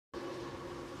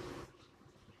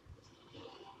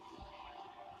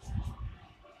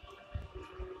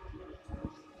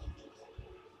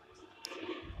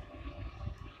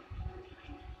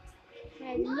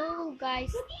Hello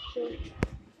guys,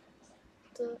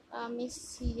 তো আমি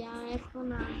সিয়া এখন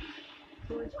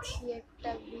করছি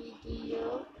একটা ভিডিও,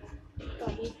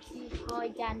 তবে কি হয়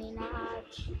জানি না।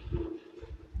 আজ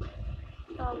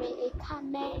তবে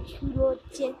এখানে শুরু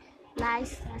হচ্ছে লাইক,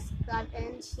 সাবস্ক্রাইব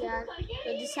এন্ড শেয়ার।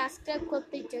 যদি সাবস্ক্রাইব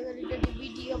করতে ইচ্ছে করে, যদি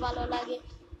ভিডিও ভালো লাগে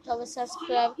তবে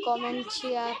সাবস্ক্রাইব, কমেন্ট,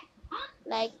 শেয়ার,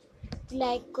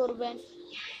 লাইক করবেন।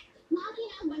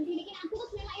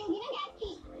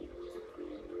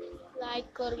 লাইক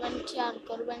করবেন, শেয়ার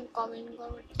করবেন, কমেন্ট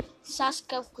করবেন,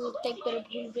 সাবস্ক্রাইব করতে একবার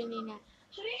ভুলবেনই না।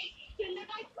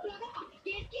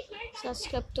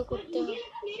 সাবস্ক্রাইব তো করতে হবে।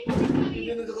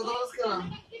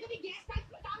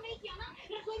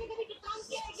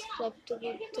 সাবস্ক্রাইব তো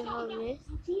করতে হবে,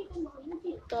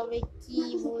 তবে কি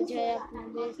বোঝায়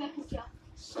আপনাদের?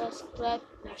 সাবস্ক্রাইব,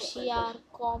 শেয়ার,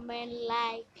 কমেন্ট,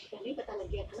 লাইক,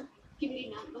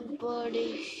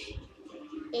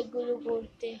 এগুলো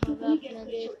করতে হবে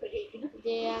আপনাদের।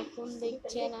 যে এখন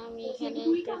দেখছেন আমি এখানে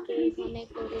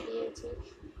করে দিয়েছি,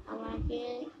 আমাকে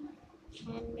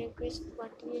ফ্রেন্ড রিকোয়েস্ট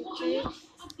পাঠিয়েছে,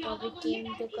 তবে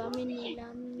কিন্তু আমি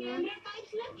নিলাম না।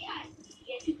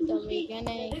 তবে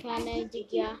এখানে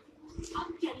যে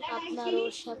আপনার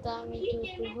ওর সাথে আমি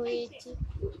যুক্ত হয়েছি,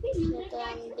 সেটা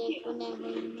আমি দেখুন।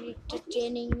 এখন একটা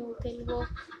ট্রেনিং খেলবো,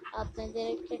 আপনাদের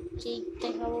একটা ট্রিক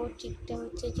দেখাবো। ট্রিকটা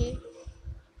হচ্ছে যে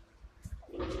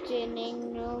training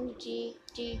tick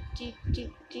tick tick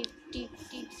tick tick tick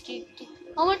tick tick tick.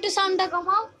 আমার একটু সাউন্ডটা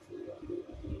কমাও।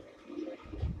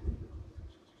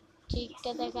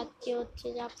 ট্রিকটা দেখাচ্ছি হচ্ছে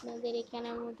যে আপনাদের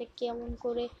এখানের মধ্যে কেমন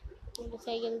করে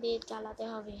মোটরসাইকেল দিয়ে চালাতে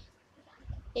হবে।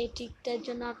 এই ট্রিকটার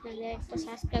জন্য আপনাদের একটা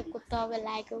সাবস্ক্রাইব করতে হবে,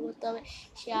 লাইকও করতে হবে,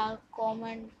 শেয়ার,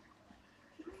 কমেন্ট।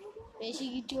 বেশি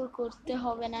কিছু করতে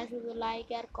হবে না, শুধু লাইক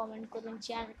আর কমেন্ট করবেন,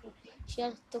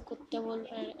 শেয়ার তো করতে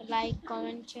বলবেন। লাইক,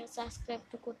 কমেন্ট, শেয়ার, সাবস্ক্রাইব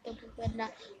তো করতে বলবেন না।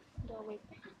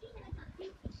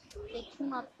 দেখুন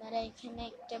আপনারা এখানে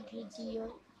একটা ভিডিও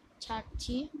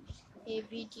ছাড়ছি, এই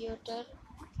ভিডিওটার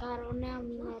কারণে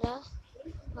আপনারা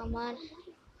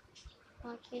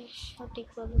আমাকে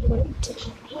সঠিকভাবে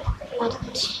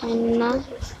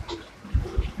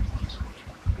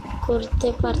করতে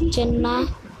পারছেন না।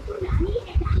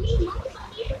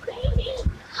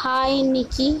 হাই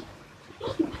নিকি,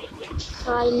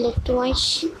 হাই লেটওয়াইস।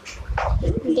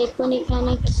 দেখুন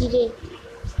এখানে কি রে,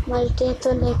 বাড়িতে তো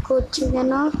লেখ হচ্ছে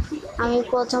কেন? আমি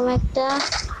প্রথম একটা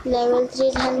লেভেল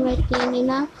 3 হেলমেট নিয়ে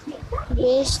নিলাম।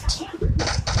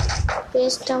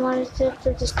 বেস্ট আমার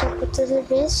প্রতিষ্ঠা করতেছে।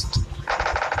 বেস্ট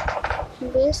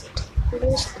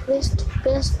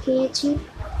নিয়েছি।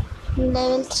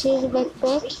 লেভেল 3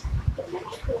 ব্যাকপ্যাক,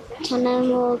 এখানের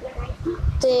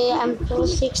মধ্যে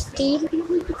M460।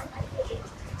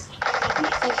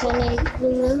 এখানে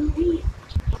এগুলো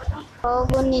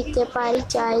নিতে পারি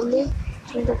চাইলে,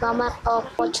 কিন্তু আমার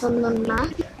অপছন্দ না।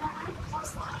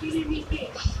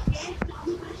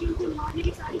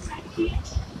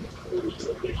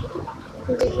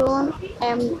 দেখুন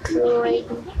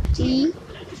M20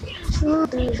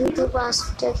 শুধু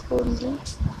 5টা করলি,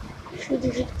 শুধু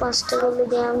 5টা করলে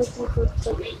দিয়ে আমি কি করতে?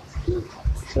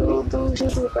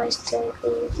 শুধু 5টা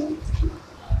করলি,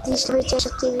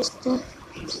 30টা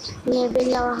নিয়ে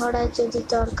বেরিয়ে আমার হঠাৎ যদি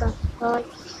দরকার হয়।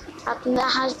 আপনারা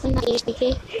হাসবেন না থেকে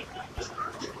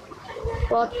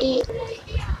 40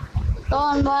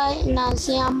 তখন ভাই না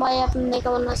সিয়াম ভাই, আপনি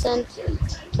কেমন আছেন?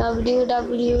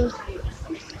 WW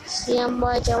সিয়াম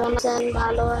ভাই কেমন আছেন?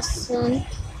 ভালো আছেন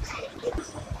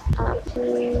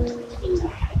আপনি?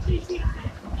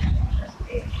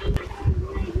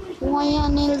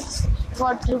 ময়ানিল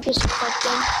ফটো রিকোয়েস্ট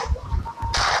করছেন,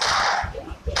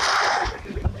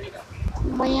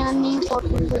 ময়ানি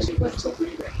ফটো রিকোয়েস্ট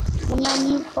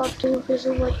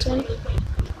করছেন।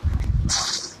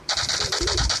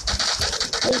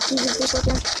 এই কি রিকোয়েস্ট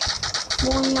করছেন?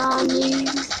 ময়ানি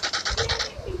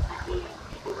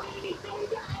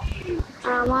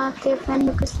আমাকে ফ্রেন্ড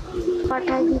রিকোয়েস্ট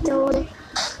পাঠিয়ে দিতে হবে।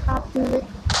 আপনাদের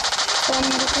ফ্রেন্ড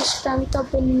রিকোয়েস্ট আমি তো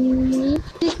পেলিনি।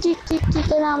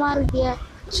 টিকের আমার গিয়া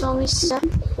সমস্যা,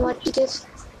 আমার টিকেট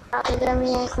আপনাদের আমি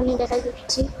এখনই দেখা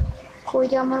দিচ্ছি। কই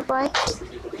আমার পায়,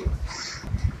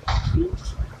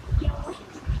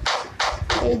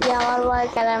 এই যে আমার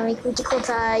বাইক, আর আমি খুঁজি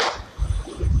কোথায়?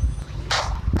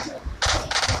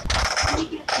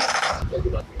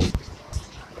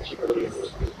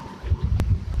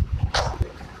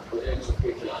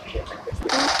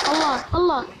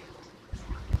 আল্লাহ,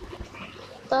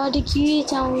 তাহলে কি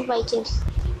হয়েছে আমার বাইকের?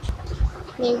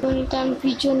 দেখুন এটা আমি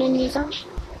পিছনে নিলাম,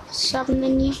 সামনে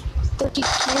নিয়ে তো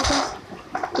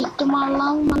টিকটা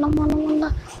মারলাম।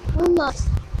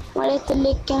 আমার তো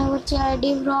লেগ কেন করছে? আইডি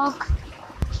ব্লক,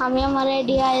 আমি আমার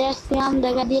আইডি আইসলাম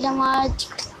দেখা দিলাম আজ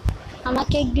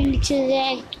আমাকে একদিন লিখছে যে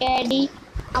আইডি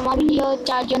আমার ভিডিও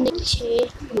 4 জন দেখছে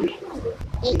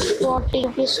 40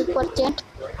 রুপি সুপার চ্যাট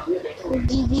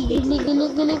গিলি গিলি গিলি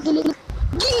গিলি গিলি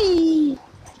গিলি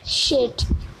শিট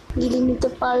গিলি নিতে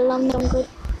পারলাম না আমাকে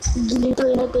গিলি তো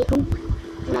এনে দেখুন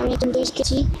আমি কিন্তু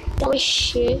এসেছি তবে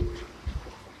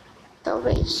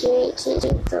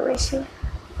সে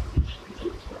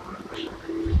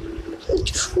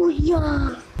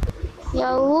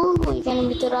এখানে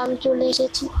ভিতরে আমি চলে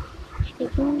এসেছি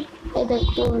দেখুন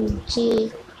দেখুন জি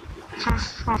হ্যাঁ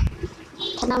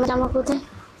নামে জামা কোথায়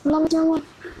নামে জামা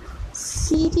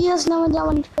সিরিয়াস নামে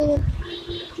জামা নিতে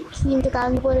কিন্তু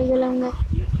কারণ পরে গেলাম না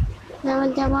আমার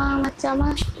জামা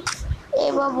এ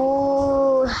বাবু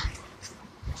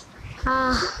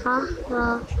হ্যাঁ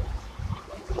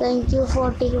থ্যাংক ইউ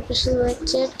 40 রুপিস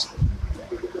চ্যাট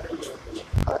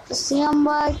সিয়াম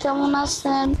ভাই কেমন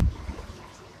আছেন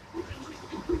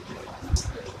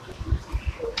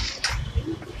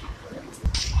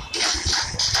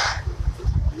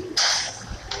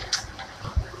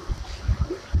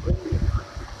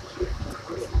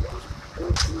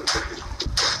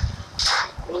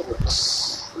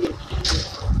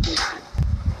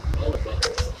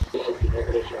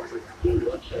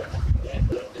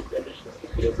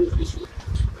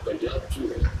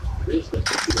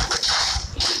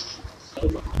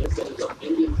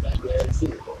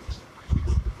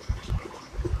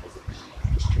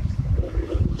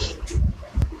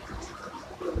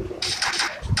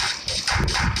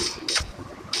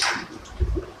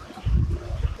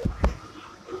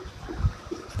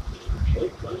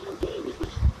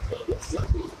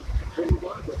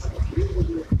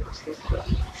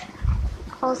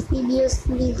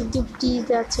সিরিয়াসলি গিফট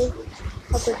আছে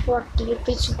কত 40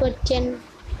 রুপিস করছেন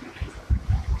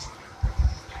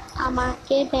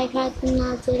আমাকে দেখা না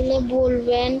চলে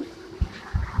বলবেন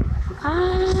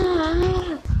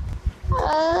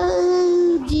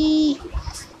জি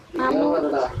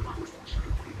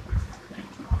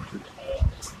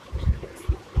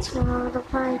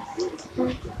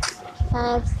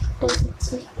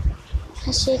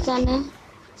সেখানে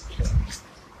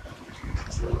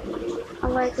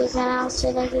আবার এখানে আসছে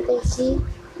নাকি দেখছি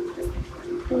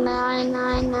নাই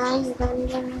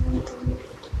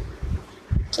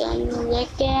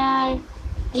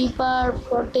রিপার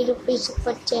 40 রুপিস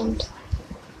সুপার চ্যাট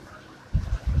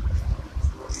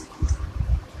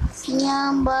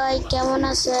সিয়াম ভাই কেমন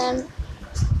আছেন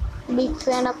বিগ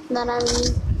ফ্যান আপনার আমি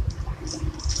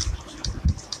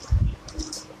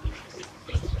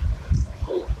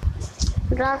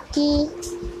রাকি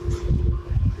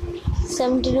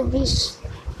 70 rupees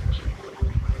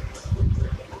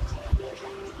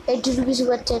 80 rupees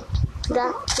super chat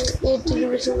 80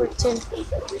 rupees super chat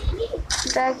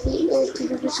Raki 80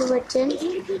 rupees super chat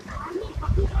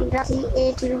Raki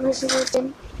 80 rupees super chat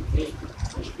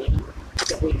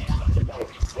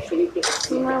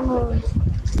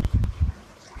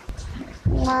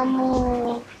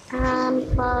Mamu I'm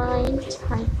fine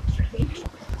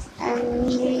and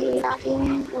we are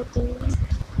in cooking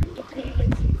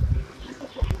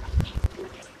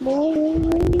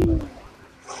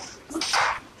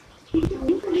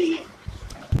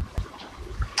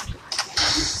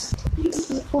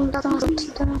কোনটা তোমার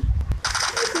ঠিকটা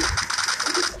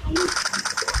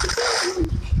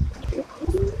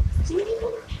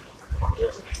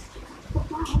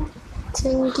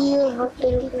থ্যাংক ইউ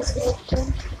হোটেল ভিজিট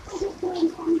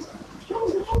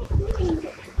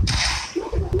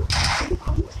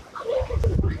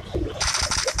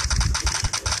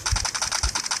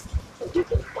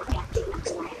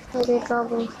अरे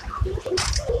काबुल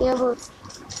क्या बोल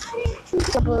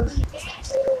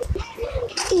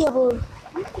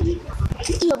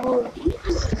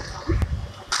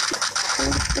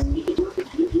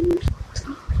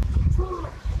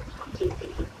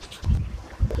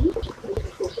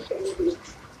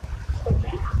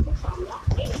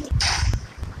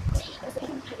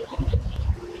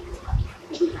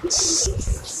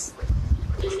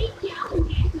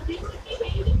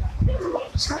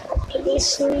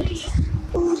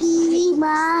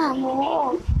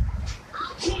Mamo.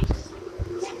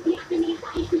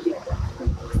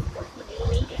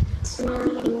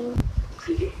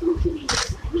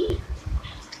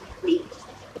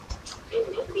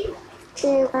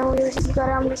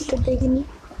 Sekarang mesti kayak gini.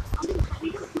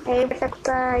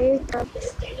 Betakta itu.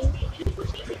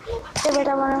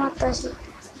 Beta mana mata sih.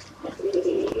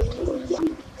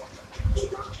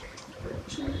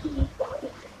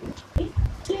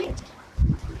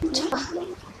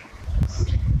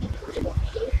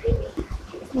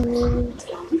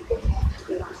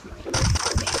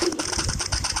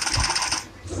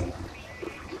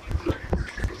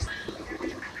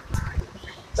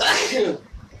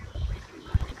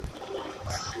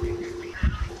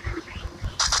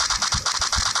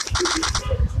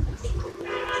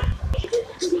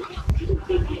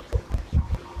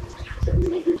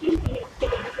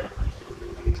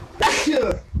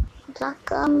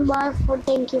 Bye for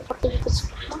thank you for taking this.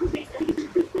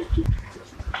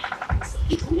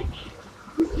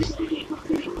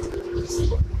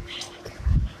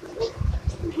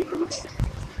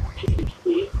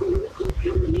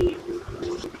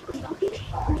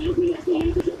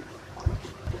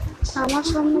 আমার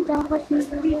সামনে দেওয়া হয়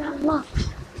আল্লাহ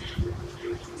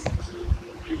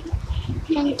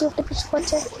thank you একটা কিছু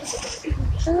করছে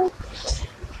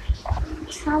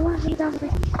আমার দামে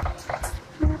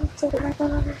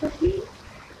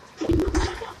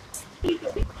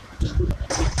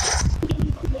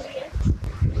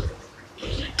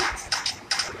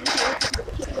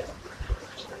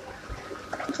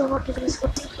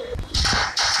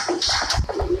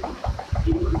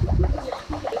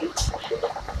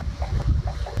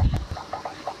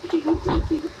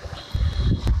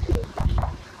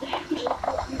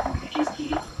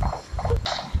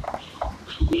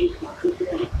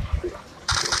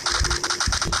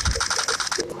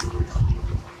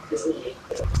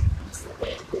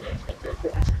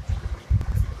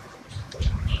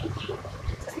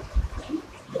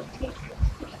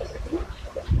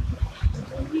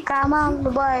Come on,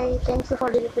 boy. Thank you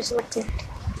for the request.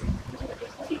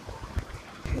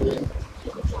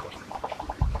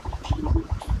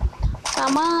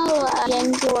 Kamal,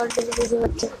 thank you for the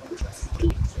request.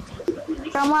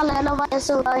 Kamal, hello,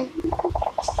 bye.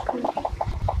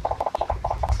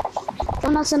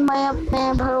 কেমন আছেন ভাই আপনি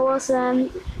ভালো আছেন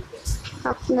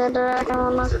আপনারা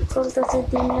কেমন চলতেছে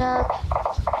দিন রাত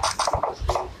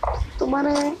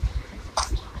তোমারে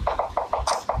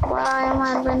ভাই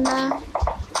মারবেন না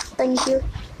থ্যাংক ইউ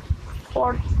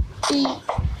 40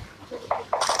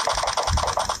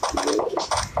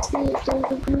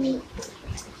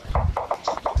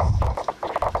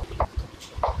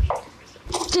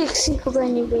 ট্যাক্সি কোথায়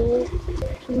নিবে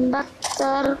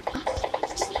ডাক্তার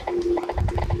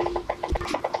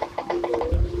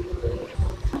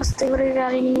আস্তে করে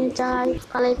গাড়ি নিয়ে যাই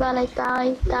পালাই তাই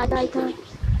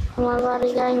আমার বাড়ি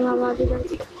যাই মামাদের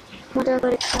বাড়ি মজা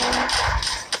করে খাই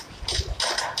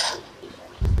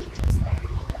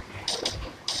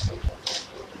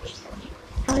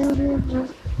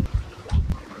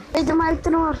এই তো মারিতে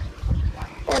নোর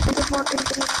এত যে ফটো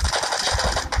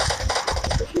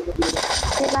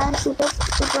লাইন শুটো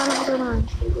নয়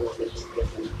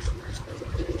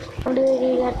ওদের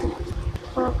গাড়ি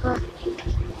ওকা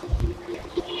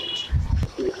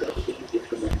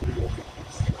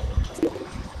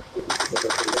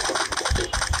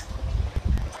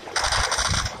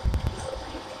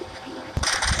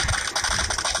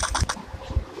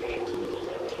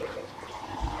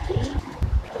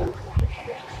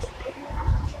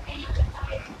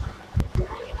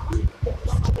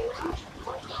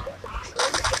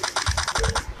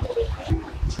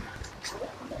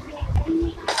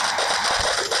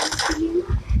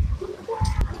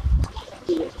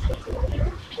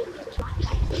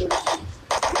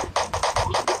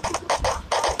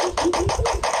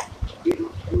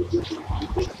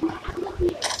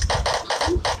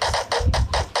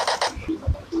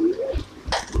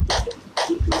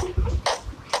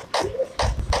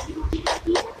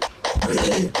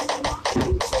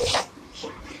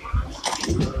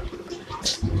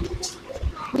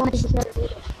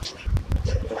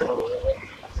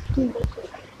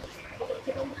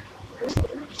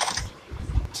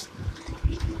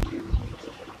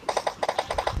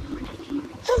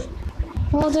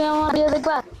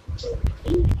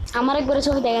আমার একবারে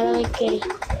ছবি দেখা যাবে কেরি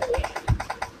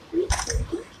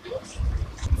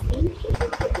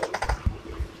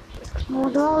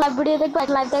লাইভ ভিডিও দেখবো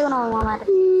লাইভ দেখো না আমার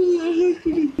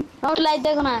লাইভ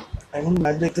দেখো না এখন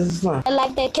লাইভ দেখতেছিস না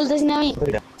লাইভ খেলতেছি না আমি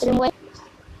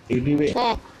ইউটিউবে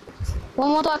হ্যাঁ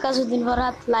মোমো তো আকাশুদ্দিন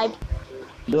ভরাত লাইভ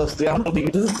দোস্ত তুই আমার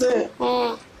ভিডিও দেখছিস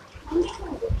হ্যাঁ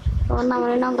ওর নাম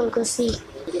আমি নকল করছি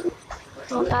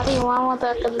ও তারি মামা তো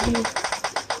একটা দিন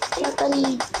তারি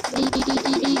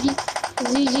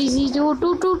জি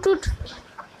টুট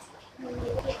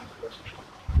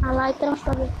আলাই তো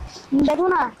তবে দেখো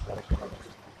না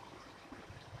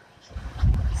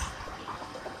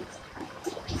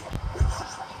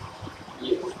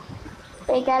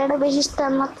এই গাড়িটা বেশি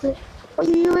স্টান মারছে ওই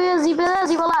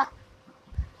জিপলা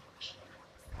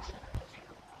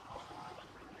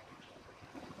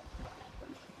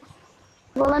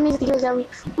বলা নিয়ে দিকে যাবি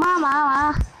মা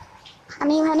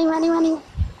হানি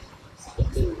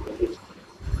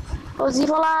ও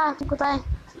জিপলা কোথায়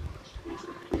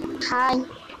হাই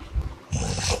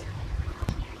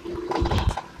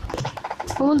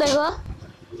দেখো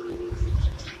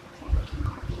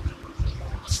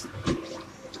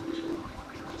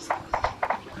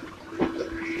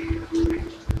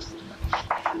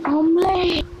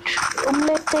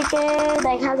omelette থেকে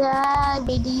দেখা যায়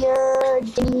ভিডিও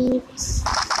জিনিস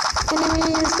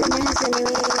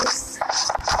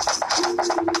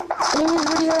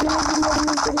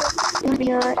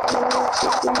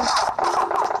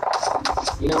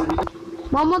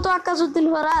মোহাম্মদ আকাশউদ্দিন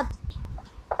ফরাদ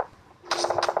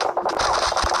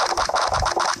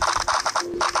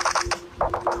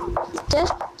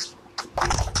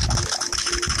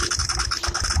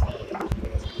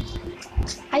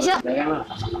আইসা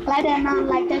লাইট না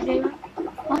লাইটটা দেব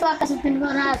মোহাম্মদ আকাশউদ্দিন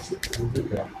ফরাদ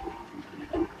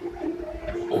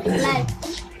লাইট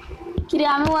কিরে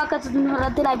আমি আকাশউদ্দিন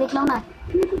ফরাদ লাইট দেখলাম না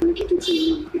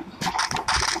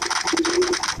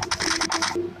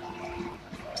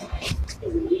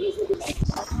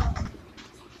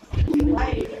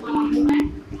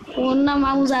ওর নাম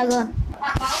মামু জাগন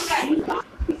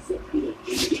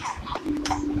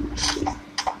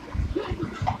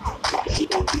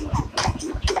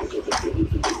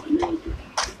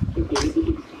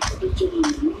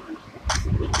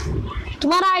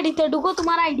তোমার আইডিতে ঢুকো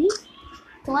তোমার আইডি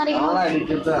তোমার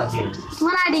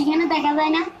এখানে দেখা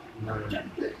যায় না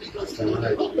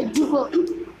ঢুকো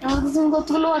তুমি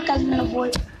কতগুলো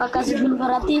আকাশউদ্দিন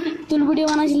ফরাতি তুল ভিডিও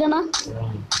বানাইছিলে না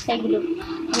এগুলো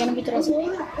এখানে ভিতরে আছে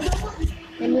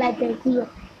লাইভ খুঁজো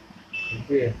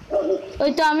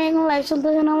ওই তো আমি এখন লাইভ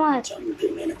চলতেছে না আমার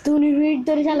 2 মিনিট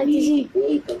ধরে চালাচ্ছি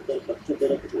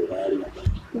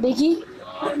দেখি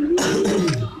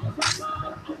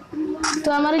তো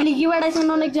আমার লিখি পাঠাইছেন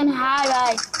অনেকজন হাই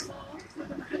ভাই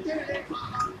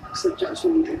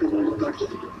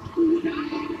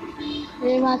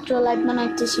এই মাত্র লাইভ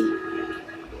বানাইতেছি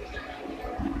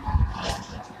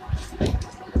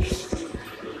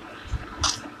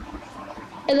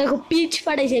এ দেখো পিচ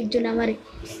পাঠাইছে একজন আমারে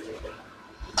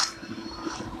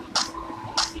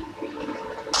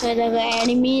এ দেখো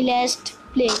এনিমি লাস্ট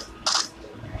প্লে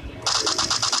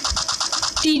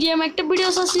টিডিএম একটা ভিডিও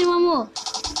আছে মামু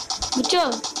বুঝছো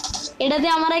এটাতে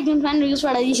আমার একজন ফ্যান রিকোয়েস্ট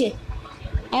পাঠাই দিয়েছে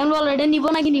এখন বলো এটা নিব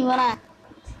নাকি নিব না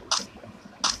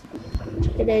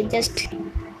এটা জাস্ট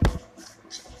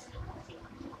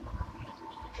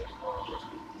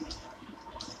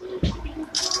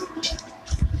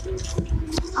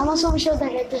আমার সমস্যা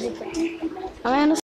দেখাইতে আমি